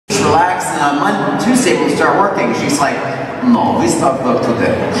relax, and on Tuesday we'll start working. She's like, no, we start work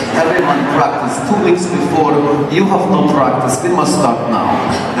today. Everyone practice 2 weeks before. You have no practice. We must start now.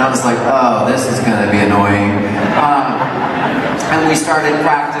 And I was like, oh, this is going to be annoying. And we started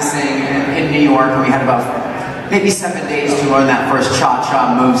practicing in New York, and we had about maybe 7 days to learn that first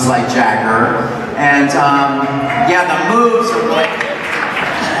cha-cha moves like Jagger. And yeah, the moves are like,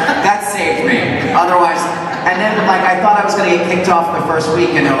 that saved me. Otherwise, and then like I thought I was going to get kicked off the first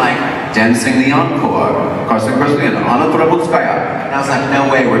week, and they're like, dancing the encore, Carson Kressley and Anna Prabhutskaya. And I was like,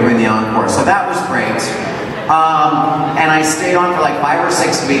 no way, we're doing the encore. So that was great. And I stayed on for like 5 or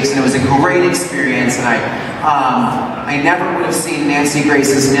 6 weeks, and it was a great experience. And I never would have seen Nancy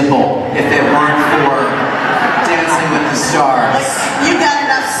Grace's nipple if it weren't for Dancing with the Stars. You got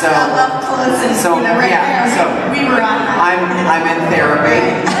enough up close and right yeah, there. So we were on that. I'm in therapy,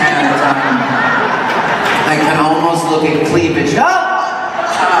 and I can almost look at cleavage.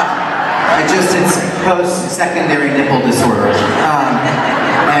 I just did post-secondary nipple disorder.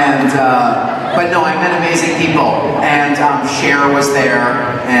 But no, I met amazing people, and Cher was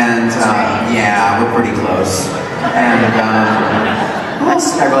there, and yeah, we're pretty close. And who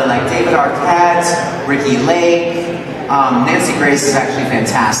else did I really like? David Arquette, Ricky Lake, Nancy Grace is actually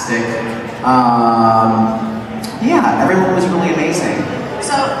fantastic. Yeah, everyone was really amazing.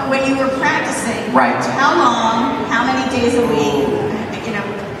 So when you were practicing, right? How long? How many days a week? You know,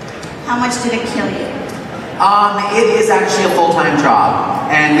 how much did it kill you? It is actually a full-time job,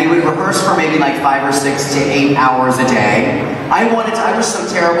 and we would rehearse for maybe like 5 or 6 to 8 hours a day. I was so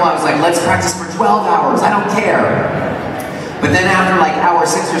terrible, I was like, let's practice for 12 hours, I don't care. But then after like hour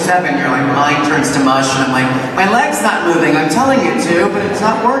 6 or 7, your like mind turns to mush, and I'm like, my leg's not moving, I'm telling it to, but it's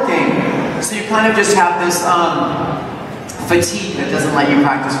not working. So you kind of just have this fatigue that doesn't let you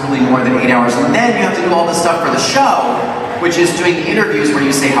practice really more than 8 hours, and then you have to do all this stuff for the show, which is doing the interviews where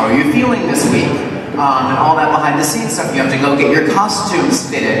you say, how are you feeling this week? And all that behind the scenes stuff. You have to go get your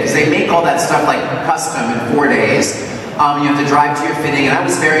costumes fitted, because they make all that stuff like custom in 4 days. You have to drive to your fitting, and I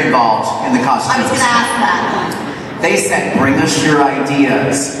was very involved in the costumes. I was going to ask that. They said, bring us your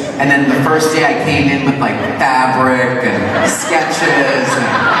ideas. And then the first day I came in with like fabric and sketches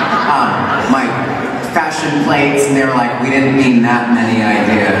and my fashion plates, and they were like, we didn't mean that many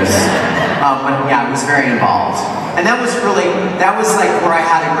ideas. But yeah, I was very involved. And that was like where I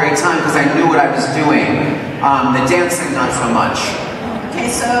had a great time, because I knew what I was doing. The dancing, not so much. Okay,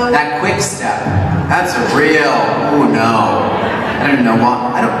 so... That quick step, that's a real, oh no. I don't know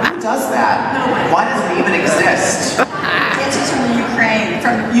why, who does that? Why does it even exist? Dancers from Ukraine.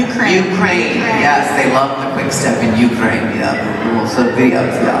 Ukraine, yes, they love the quick step in Ukraine, yeah. So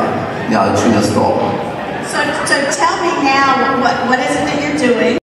tell me now, what is it that you're doing?